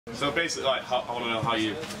So basically, like, I want to know how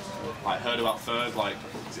you heard about FURD. Like,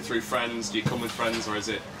 is it through friends? Do you come with friends, or is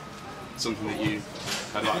it something that you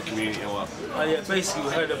heard about a community or what? Yeah, basically we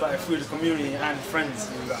heard about it through the community and friends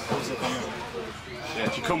who also come in. Yeah,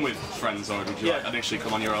 did you come with friends, or did you initially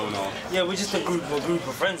come on your own? Or yeah, we're just a group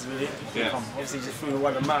of friends, really. Yeah. Obviously, just through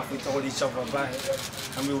word of mouth, we told each other about it,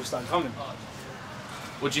 and we all started coming.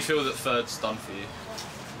 What do you feel that FURD's done for you?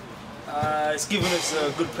 It's given us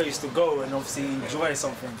a good place to go and obviously enjoy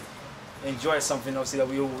something. Obviously, that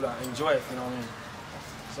we all enjoy, if you know what I mean.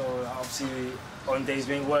 So obviously, on days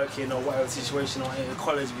we ain't working or whatever situation or in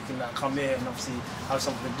college, we can come here and obviously have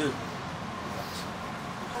something to do.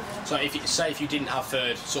 So if you didn't have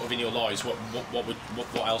FURD sort of in your lives, what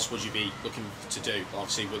else would you be looking to do?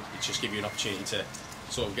 Obviously, would it just give you an opportunity to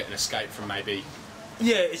sort of get an escape from maybe?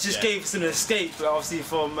 Yeah, it just gave us an escape, obviously,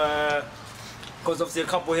 from because obviously a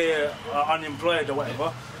couple here are unemployed or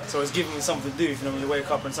whatever, so it's giving me something to do. If you know, when you wake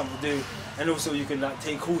up and something to do, and also you can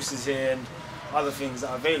take courses here and other things that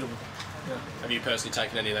are available. Yeah. Have you personally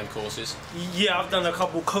taken any of them courses? Yeah, I've done a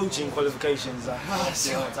couple coaching qualifications times.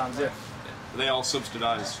 Yeah. Are they all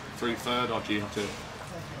subsidised through FURD, or do you have to?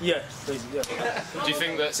 Yeah, basically. Yeah. Do you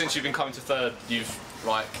think that since you've been coming to FURD, you've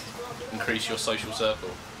increased your social circle?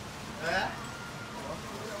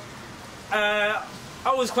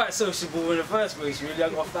 I was quite sociable in the first place, really. I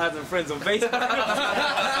got 1,000 friends on Facebook.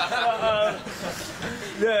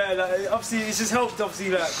 Obviously it's just helped, obviously,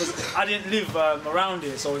 because I didn't live around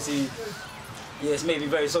here, so obviously, yeah, it's made me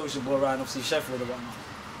very sociable around, obviously, Sheffield and whatnot.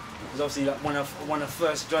 Because obviously, when I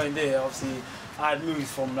first joined here, obviously, I had moved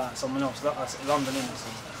from someone else, London, innit?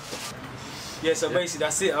 So. Yeah, so basically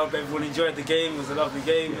that's it. I hope everyone enjoyed the game. It was a lovely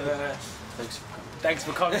game. Thanks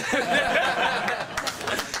for coming.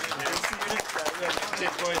 You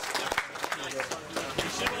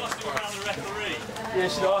should have asked him around the referee. Yeah,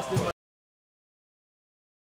 should have asked him.